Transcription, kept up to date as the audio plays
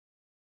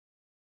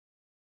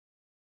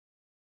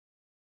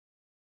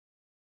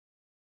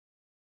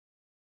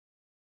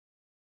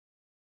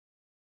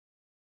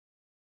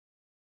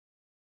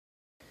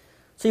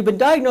So you've been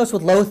diagnosed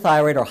with low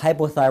thyroid or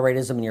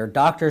hypothyroidism and your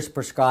doctor's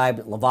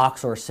prescribed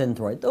Levoxyl or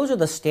Synthroid. Those are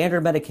the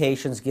standard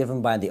medications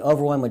given by the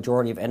overwhelming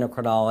majority of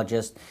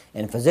endocrinologists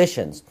and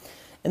physicians.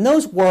 And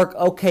those work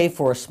okay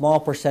for a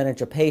small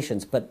percentage of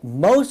patients, but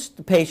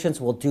most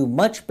patients will do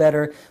much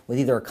better with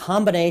either a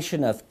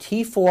combination of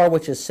T4,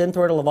 which is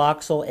Synthroid or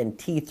Levoxyl, and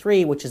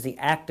T3, which is the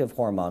active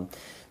hormone.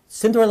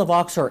 Synthroid and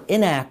Levoxyl are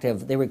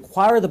inactive. They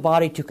require the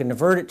body to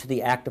convert it to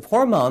the active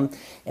hormone,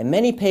 and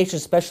many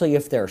patients, especially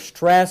if they're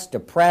stressed,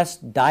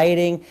 depressed,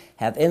 dieting,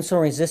 have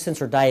insulin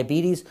resistance or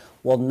diabetes,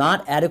 will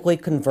not adequately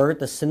convert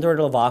the Synthroid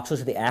or Levoxyl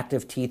to the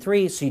active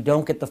T3, so you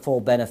don't get the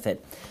full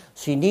benefit.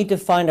 So you need to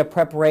find a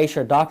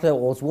preparation, a doctor that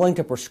was willing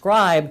to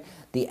prescribe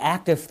the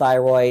active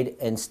thyroid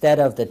instead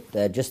of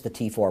just the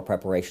T4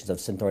 preparations of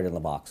Synthroid and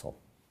Levoxyl.